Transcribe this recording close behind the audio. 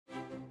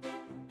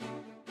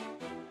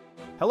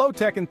Hello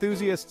tech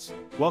enthusiasts,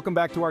 welcome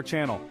back to our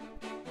channel.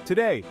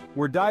 Today,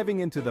 we're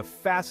diving into the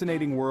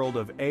fascinating world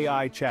of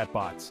AI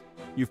chatbots.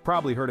 You've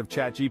probably heard of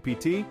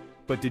ChatGPT,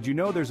 but did you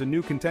know there's a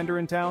new contender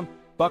in town?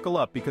 Buckle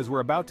up because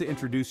we're about to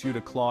introduce you to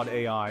Claude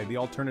AI, the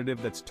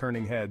alternative that's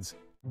turning heads.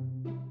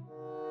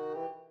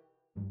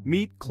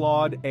 Meet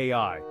Claude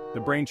AI,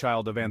 the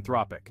brainchild of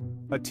Anthropic,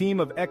 a team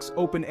of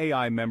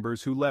ex-OpenAI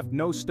members who left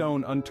no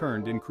stone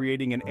unturned in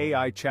creating an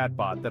AI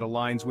chatbot that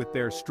aligns with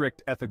their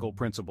strict ethical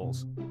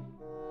principles.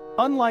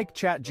 Unlike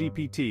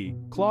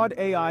ChatGPT, Claude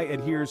AI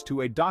adheres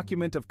to a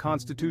document of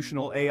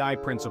constitutional AI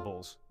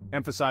principles,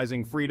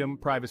 emphasizing freedom,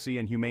 privacy,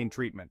 and humane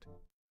treatment.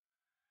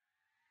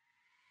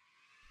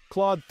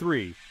 Claude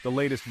 3, the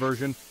latest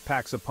version,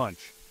 packs a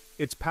punch.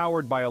 It's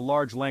powered by a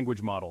large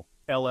language model,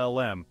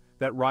 LLM,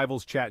 that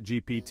rivals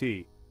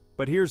ChatGPT.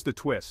 But here's the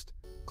twist.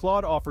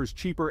 Claude offers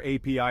cheaper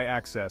API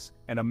access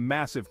and a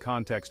massive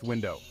context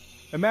window.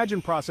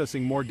 Imagine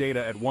processing more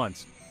data at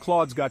once.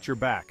 Claude's got your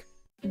back.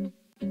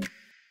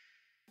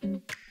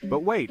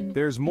 But wait,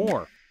 there's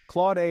more.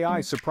 Claude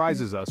AI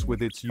surprises us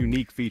with its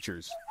unique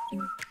features.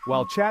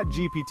 While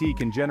ChatGPT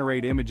can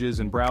generate images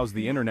and browse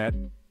the internet,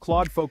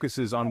 Claude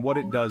focuses on what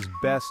it does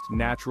best: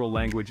 natural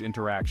language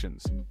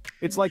interactions.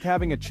 It's like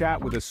having a chat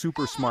with a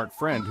super smart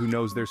friend who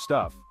knows their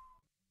stuff.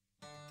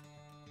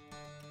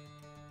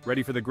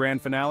 Ready for the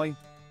grand finale?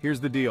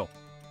 Here's the deal.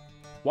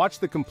 Watch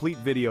the complete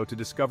video to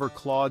discover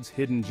Claude's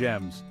hidden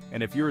gems,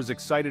 and if you're as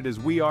excited as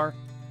we are,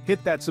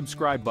 hit that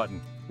subscribe button.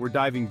 We're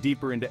diving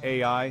deeper into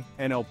AI,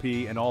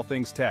 NLP, and all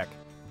things tech.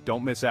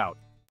 Don't miss out.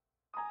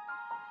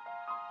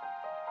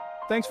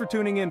 Thanks for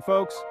tuning in,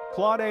 folks.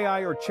 Claude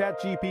AI or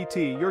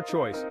ChatGPT, your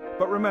choice.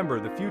 But remember,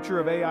 the future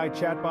of AI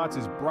chatbots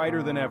is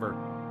brighter than ever.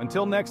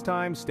 Until next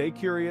time, stay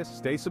curious,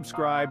 stay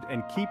subscribed,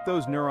 and keep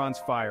those neurons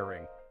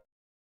firing.